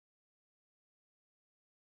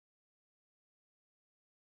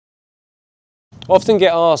I often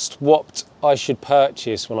get asked what I should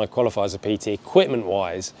purchase when I qualify as a PT,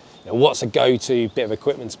 equipment-wise. You know, what's a go-to bit of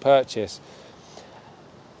equipment to purchase?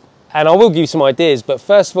 And I will give you some ideas, but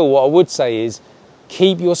first of all, what I would say is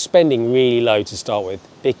keep your spending really low to start with,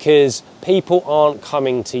 because people aren't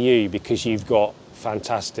coming to you because you've got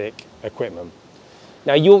fantastic equipment.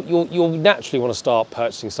 Now, you'll naturally want to start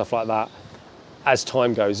purchasing stuff like that as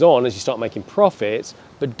time goes on, as you start making profits,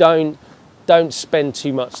 but don't spend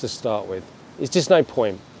too much to start with. It's just no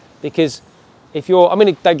point, because if you're, I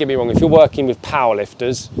mean, don't get me wrong, if you're working with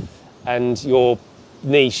powerlifters and your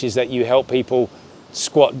niche is that you help people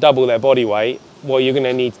squat double their body weight, well, you're going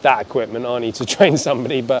to need that equipment, aren't you, to train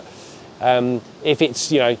somebody? But if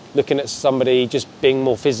it's, you know, looking at somebody just being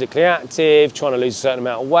more physically active, trying to lose a certain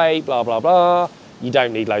amount of weight, blah, blah, blah, you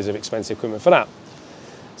don't need loads of expensive equipment for that.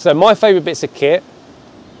 So my favourite bits of kit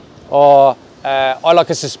are, I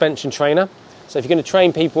like a suspension trainer. So if you're going to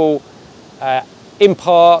train people in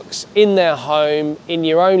parks, in their home, in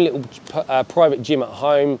your own little private gym at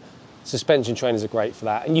home, suspension trainers are great for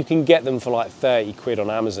that. And you can get them for like 30 quid on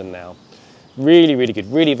Amazon now. Really, really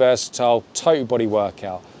good, really versatile, total body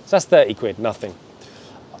workout. So that's 30 quid, nothing.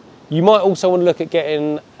 You might also want to look at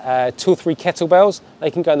getting 2 or 3 kettlebells.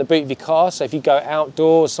 They can go in the boot of your car. So if you go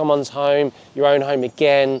outdoors, someone's home, your own home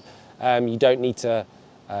again, you don't need to,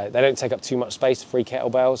 they don't take up too much space, 3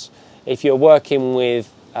 kettlebells. If you're working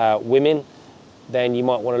with women, then you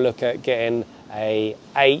might want to look at getting a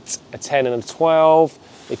 8, a 10 and a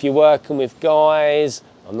 12. If you're working with guys,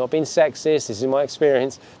 I'm not being sexist, this is my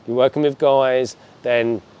experience. If you're working with guys,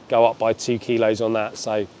 then go up by 2 kilos on that.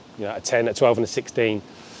 So, you know, a 10, a 12 and a 16.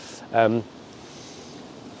 I'd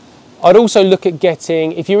also look at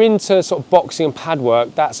getting, if you're into sort of boxing and pad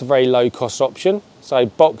work, that's a very low cost option. So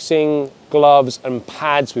boxing, gloves and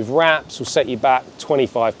pads with wraps will set you back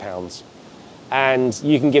 £25. And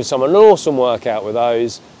you can give someone an awesome workout with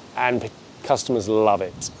those and customers love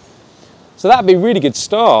it. So that'd be a really good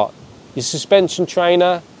start. Your suspension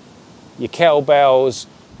trainer, your kettlebells,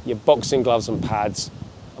 your boxing gloves and pads.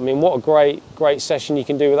 I mean, what a great session you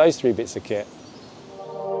can do with those 3 bits of kit.